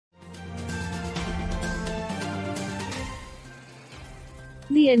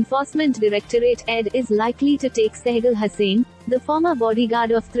The Enforcement Directorate (ED) is likely to take Sehgal Hussain, the former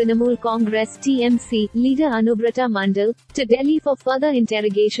bodyguard of Trinamool Congress (TMC) leader Anubrata Mondal, to Delhi for further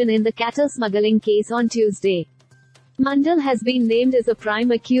interrogation in the cattle smuggling case on Tuesday. Mondal has been named as a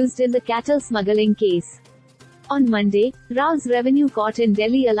prime accused in the cattle smuggling case. On Monday, Rao's Revenue Court in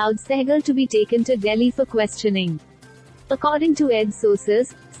Delhi allowed Sehgal to be taken to Delhi for questioning. According to ED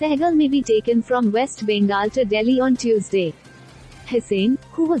sources, Sehgal may be taken from West Bengal to Delhi on Tuesday. Hussain,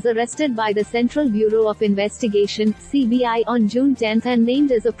 who was arrested by the Central Bureau of Investigation (CBI) on June 10 and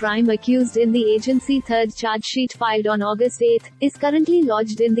named as a prime accused in the agency's third charge sheet filed on August 8, is currently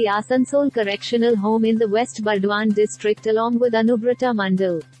lodged in the Asansol Correctional Home in the West Burdwan district along with Anubrata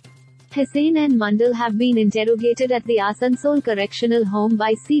Mondal. Hussain and Mondal have been interrogated at the Asansol Correctional Home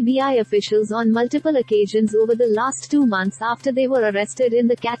by CBI officials on multiple occasions over the last 2 months after they were arrested in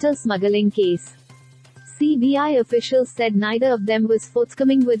the cattle smuggling case. CBI officials said neither of them was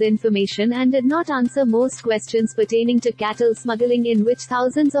forthcoming with information and did not answer most questions pertaining to cattle smuggling, in which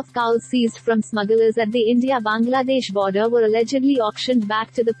thousands of cows seized from smugglers at the India-Bangladesh border were allegedly auctioned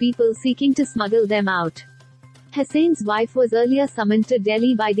back to the people seeking to smuggle them out. Hussain's wife was earlier summoned to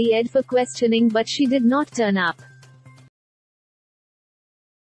Delhi by the ED for questioning, but she did not turn up.